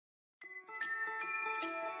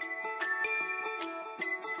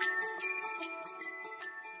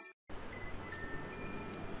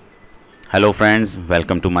Hello friends,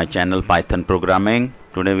 welcome to my channel Python Programming.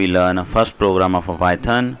 Today we learn a first program of a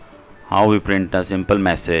Python, how we print a simple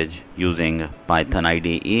message using Python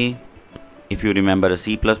IDE. If you remember a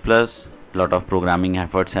C++, lot of programming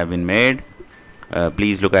efforts have been made.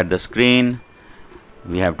 Please look at the screen.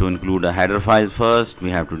 We have to include a header file first.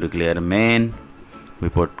 We have to declare a main. We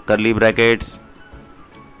put curly brackets.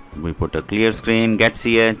 We put a clear screen, get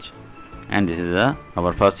ch, and this is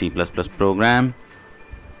our first C++ program.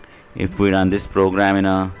 If we run this program in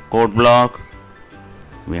a code block,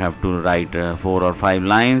 we have to write 4 or 5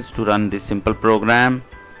 lines to run this simple program.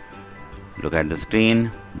 Look at the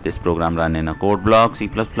screen. This program run in a code block C++.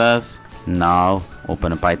 Now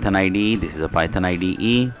open a Python IDE. This is a Python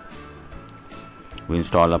IDE. We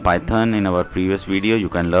install a Python in our previous video. You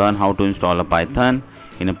can learn how to install a Python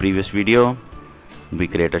in a previous video. We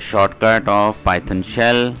create a shortcut of Python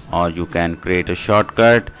shell, or you can create a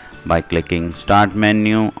shortcut by clicking start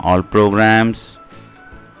menu, all programs,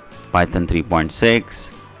 Python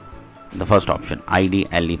 3.6, the first option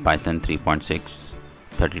IDE Python 3.6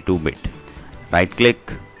 32-bit. Right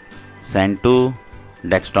click, send to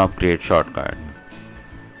desktop, create shortcut.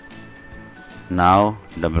 Now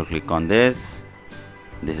double click on this.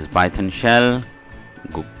 This is Python shell.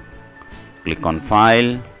 Go click on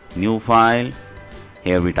file, new file.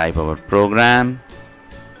 Here we type our program.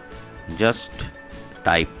 Just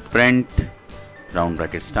type print, round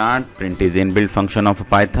bracket start. Print is inbuilt function of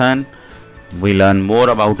Python. We learn more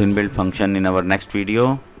about inbuilt function in our next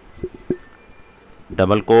video.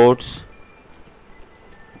 Double quotes,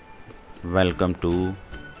 welcome to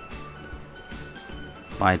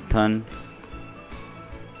Python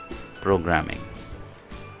programming,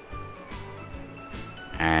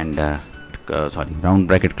 and round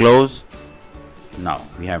bracket close. Now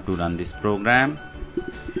we have to run this program.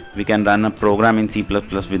 We can run a program in C++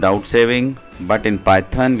 without saving, but in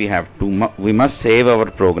Python we must save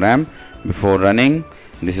our program before running.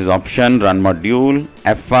 This is option run module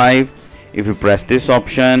F5. If you press this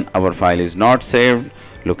option, our file is not saved.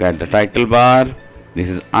 Look at the title bar. This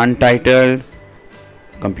is untitled.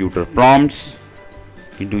 Computer prompts.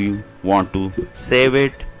 Do you want to save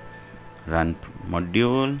it? Run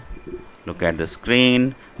module. Look at the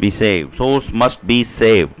screen. Be saved. Source must be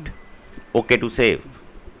saved. OK to save.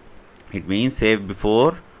 It means save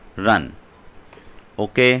before run.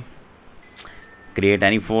 OK. Create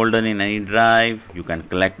any folder in any drive. You can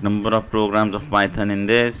collect number of programs of Python in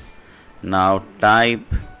this. Now type,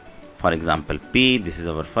 for example, P. This is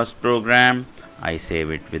our first program. I save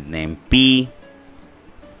it with name P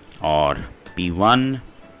or P1.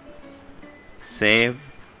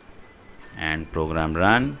 Save and program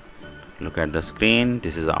run. Look at the screen.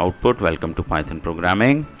 This is the output. Welcome to Python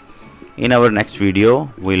programming. In our next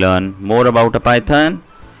video, we learn more about a Python.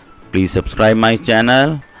 Please subscribe my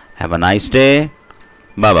channel. Have a nice day.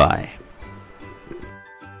 Bye bye.